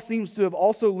Apostle Paul seems to have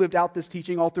also lived out this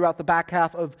teaching all throughout the back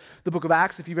half of the book of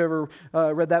Acts, if you've ever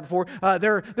read that before.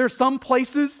 There are some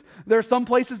places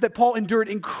that Paul endured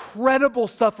incredible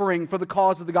suffering for the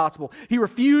cause of the gospel. He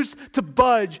refused to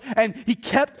budge, and he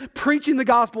kept preaching the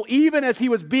gospel even as he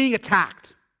was being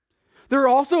attacked. There are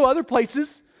also other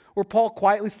places where Paul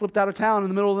quietly slipped out of town in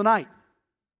the middle of the night.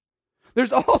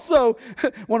 There's also,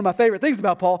 one of my favorite things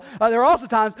about Paul, there are also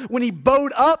times when he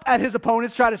bowed up at his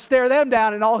opponents, tried to stare them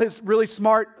down, and all his really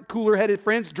smart, cooler-headed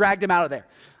friends dragged him out of there.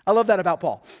 I love that about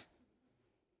Paul.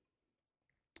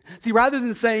 See, rather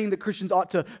than saying that Christians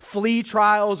ought to flee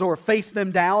trials or face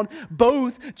them down,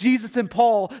 both Jesus and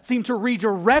Paul seem to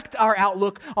redirect our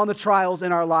outlook on the trials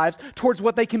in our lives towards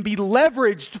what they can be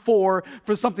leveraged for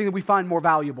something that we find more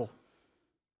valuable.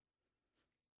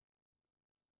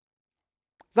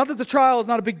 It's not that the trial is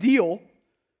not a big deal.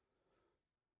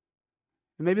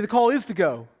 And maybe the call is to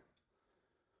go.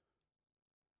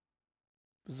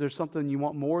 Is there something you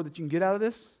want more that you can get out of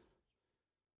this?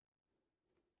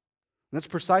 And that's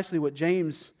precisely what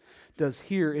James does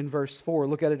here in verse 4.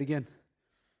 Look at it again.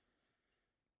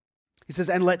 He says,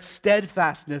 "And let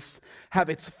steadfastness have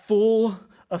its full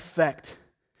effect,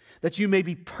 that you may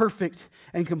be perfect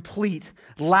and complete,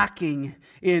 lacking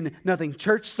in nothing."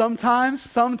 Church,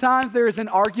 sometimes there is an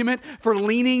argument for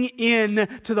leaning in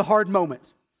to the hard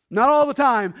moment. Not all the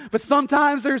time, but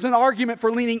sometimes there's an argument for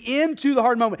leaning into the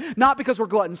hard moment. Not because we're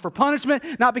gluttons for punishment,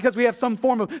 not because we have some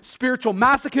form of spiritual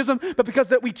masochism, but because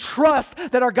that we trust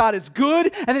that our God is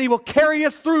good and that He will carry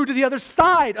us through to the other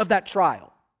side of that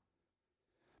trial.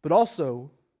 But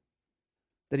also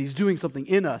that He's doing something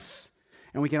in us,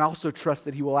 and we can also trust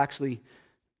that we will actually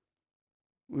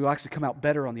come out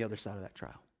better on the other side of that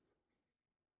trial.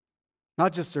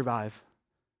 Not just survive,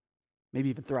 maybe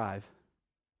even thrive.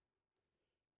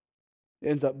 It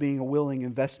ends up being a willing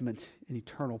investment in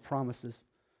eternal promises.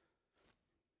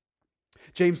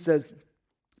 James says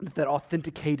that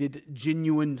authenticated,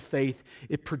 genuine faith,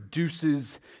 it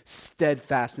produces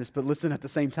steadfastness. But listen, at the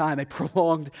same time, a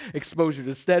prolonged exposure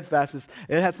to steadfastness,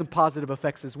 it has some positive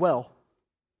effects as well.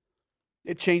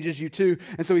 It changes you too.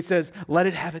 And so he says, let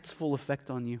it have its full effect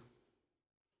on you.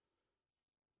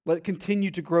 Let it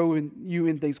continue to grow in you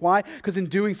in things. Why? Because in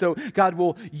doing so, God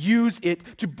will use it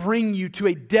to bring you to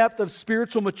a depth of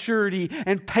spiritual maturity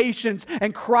and patience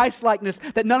and Christ-likeness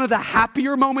that none of the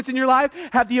happier moments in your life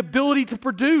have the ability to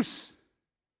produce.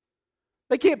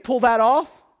 They can't pull that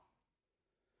off.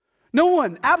 No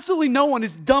one, absolutely no one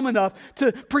is dumb enough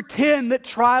to pretend that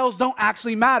trials don't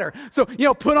actually matter. So,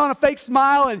 put on a fake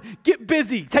smile and get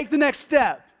busy. Take the next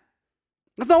step.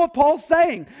 That's not what Paul's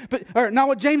saying, or not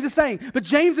what James is saying. But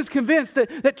James is convinced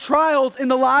that trials in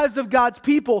the lives of God's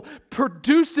people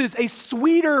produces a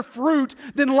sweeter fruit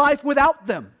than life without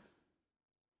them.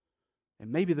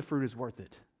 And maybe the fruit is worth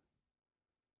it.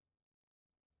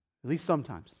 At least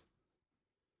sometimes.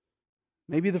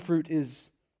 Maybe the fruit is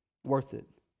worth it.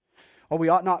 While we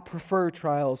ought not prefer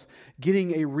trials,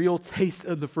 getting a real taste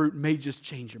of the fruit may just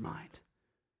change your mind.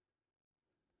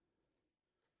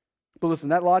 But listen,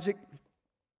 that logic,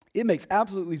 it makes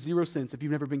absolutely zero sense if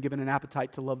you've never been given an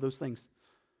appetite to love those things.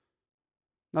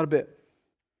 Not a bit.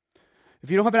 If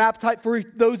you don't have an appetite for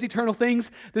those eternal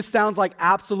things, this sounds like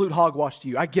absolute hogwash to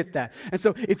you. I get that. And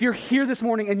so if you're here this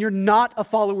morning and you're not a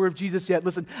follower of Jesus yet,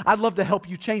 listen, I'd love to help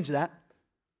you change that.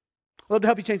 I'd love to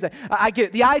help you change that. I get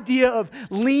it. The idea of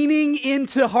leaning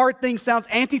into hard things sounds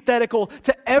antithetical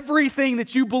to everything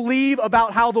that you believe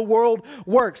about how the world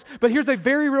works. But here's a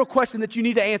very real question that you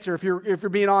need to answer if you're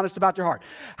being honest about your heart.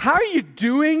 How are you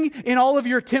doing in all of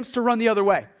your attempts to run the other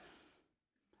way?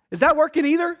 Is that working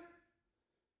either?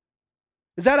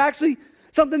 Is that actually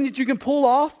something that you can pull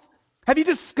off? Have you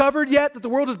discovered yet that the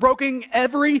world is broken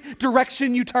every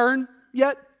direction you turn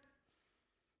yet?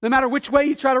 No matter which way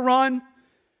you try to run,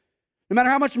 no matter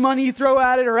how much money you throw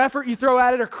at it, or effort you throw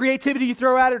at it, or creativity you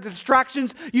throw at it, or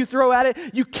distractions you throw at it,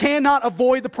 you cannot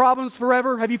avoid the problems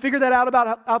forever. Have you figured that out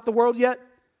about the world yet?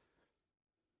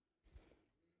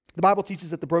 The Bible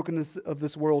teaches that the brokenness of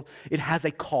this world, it has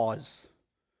a cause.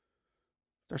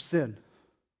 Our sin.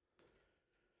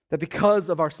 That because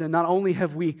of our sin, not only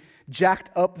have we jacked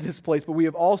up this place, but we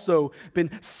have also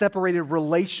been separated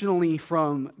relationally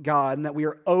from God, and that we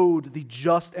are owed the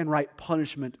just and right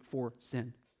punishment for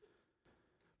sin.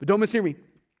 But don't mishear me.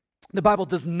 The Bible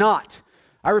does not,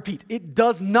 I repeat, it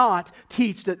does not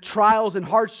teach that trials and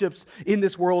hardships in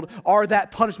this world are that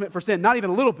punishment for sin. Not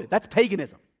even a little bit. That's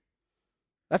paganism.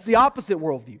 That's the opposite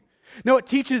worldview. No, it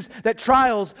teaches that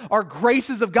trials are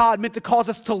graces of God meant to cause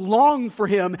us to long for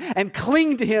Him and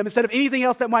cling to Him instead of anything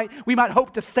else that we might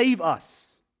hope to save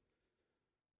us.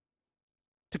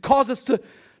 To cause us to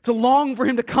long for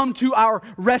Him to come to our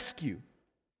rescue.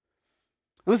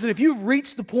 Listen, if you've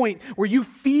reached the point where you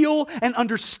feel and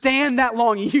understand that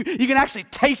longing, you can actually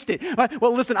taste it.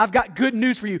 Well, listen, I've got good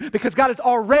news for you because God is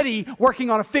already working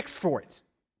on a fix for it.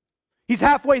 He's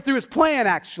halfway through His plan,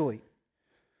 actually.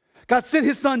 God sent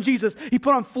His Son, Jesus. He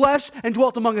put on flesh and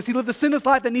dwelt among us. He lived a sinless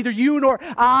life that neither you nor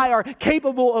I are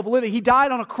capable of living. He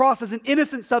died on a cross as an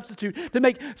innocent substitute to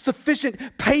make sufficient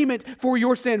payment for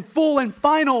your sin, full and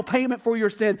final payment for your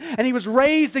sin. And He was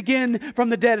raised again from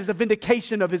the dead as a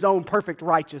vindication of His own perfect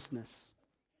righteousness.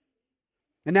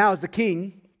 And now as the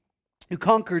King who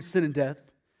conquered sin and death,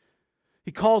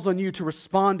 He calls on you to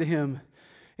respond to Him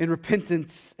in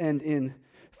repentance and in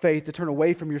faith, to turn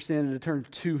away from your sin and to turn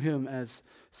to Him as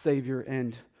Savior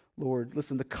and Lord.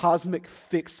 Listen, the cosmic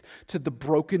fix to the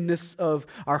brokenness of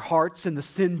our hearts and the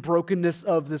sin brokenness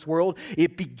of this world,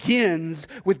 it begins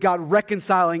with God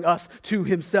reconciling us to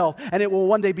Himself. And it will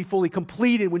one day be fully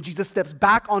completed when Jesus steps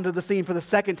back onto the scene for the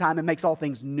second time and makes all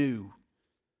things new.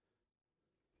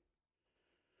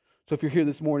 So if you're here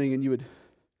this morning and you would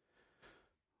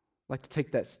like to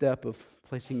take that step of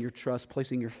placing your trust,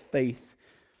 placing your faith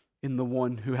in the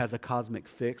one who has a cosmic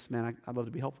fix, man, I'd love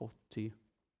to be helpful to you.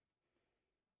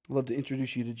 I'd love to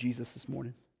introduce you to Jesus this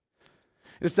morning.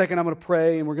 In a second, I'm going to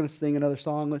pray and we're going to sing another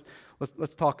song.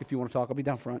 Let's talk if you want to talk. I'll be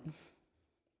down front.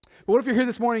 But what if you're here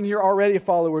this morning and you're already a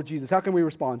follower of Jesus? How can we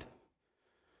respond?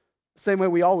 Same way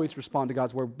we always respond to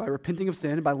God's word, by repenting of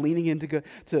sin and by leaning into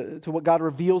to what God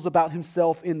reveals about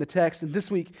Himself in the text. And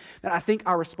this week, I think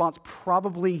our response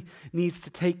probably needs to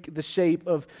take the shape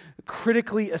of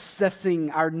critically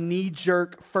assessing our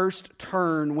knee-jerk first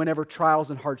turn whenever trials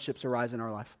and hardships arise in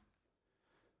our life.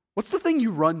 What's the thing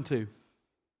you run to?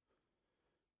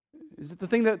 Is it the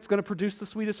thing that's going to produce the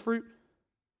sweetest fruit?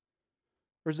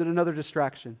 Or is it another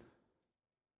distraction?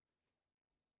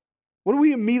 What do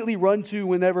we immediately run to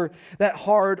whenever that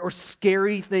hard or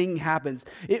scary thing happens?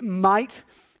 It might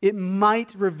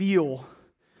reveal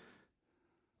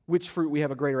which fruit we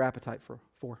have a greater appetite for.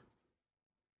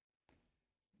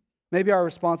 Maybe our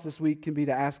response this week can be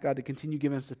to ask God to continue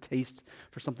giving us a taste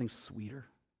for something sweeter,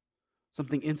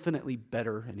 something infinitely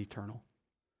better and eternal.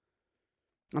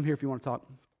 I'm here if you want to talk.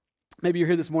 Maybe you're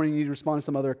here this morning and you need to respond in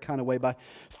some other kind of way by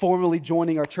formally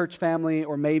joining our church family,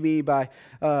 or maybe by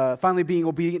finally being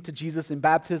obedient to Jesus in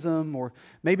baptism, or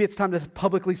maybe it's time to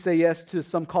publicly say yes to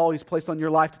some call He's placed on your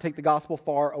life to take the gospel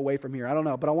far away from here. I don't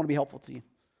know, but I want to be helpful to you.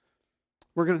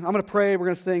 I'm going to pray, we're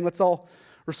going to sing. Let's all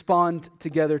respond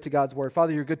together to God's word.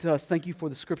 Father, you're good to us. Thank you for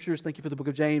the scriptures. Thank you for the book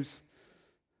of James.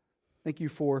 Thank you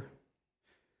for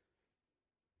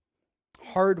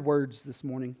hard words this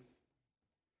morning.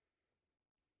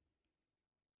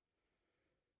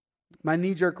 My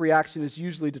knee-jerk reaction is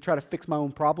usually to try to fix my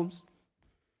own problems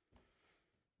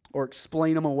or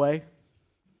explain them away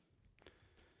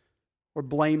or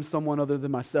blame someone other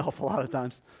than myself a lot of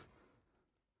times.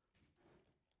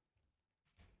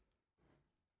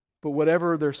 But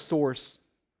whatever their source,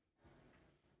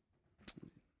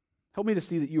 help me to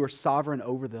see that you are sovereign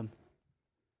over them.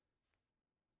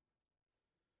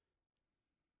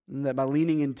 And that by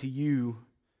leaning into you,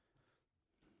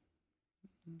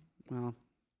 well,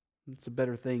 it's a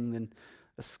better thing than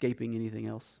escaping anything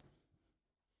else.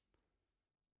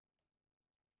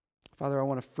 Father, I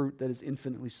want a fruit that is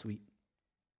infinitely sweet.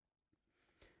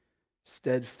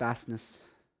 Steadfastness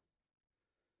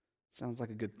sounds like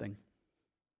a good thing.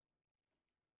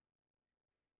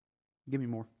 Give me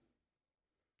more.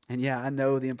 And yeah, I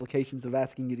know the implications of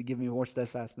asking you to give me more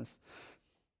steadfastness.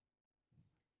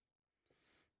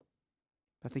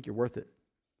 I think you're worth it.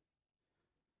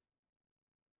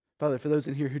 Father, for those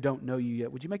in here who don't know you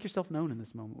yet, would you make yourself known in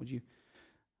this moment? Would you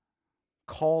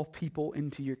call people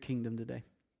into your kingdom today?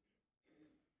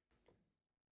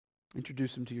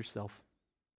 Introduce them to yourself.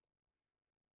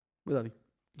 We love you.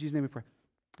 In Jesus' name we pray.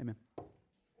 Amen.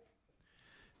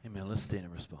 Amen. Let's stand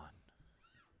and respond.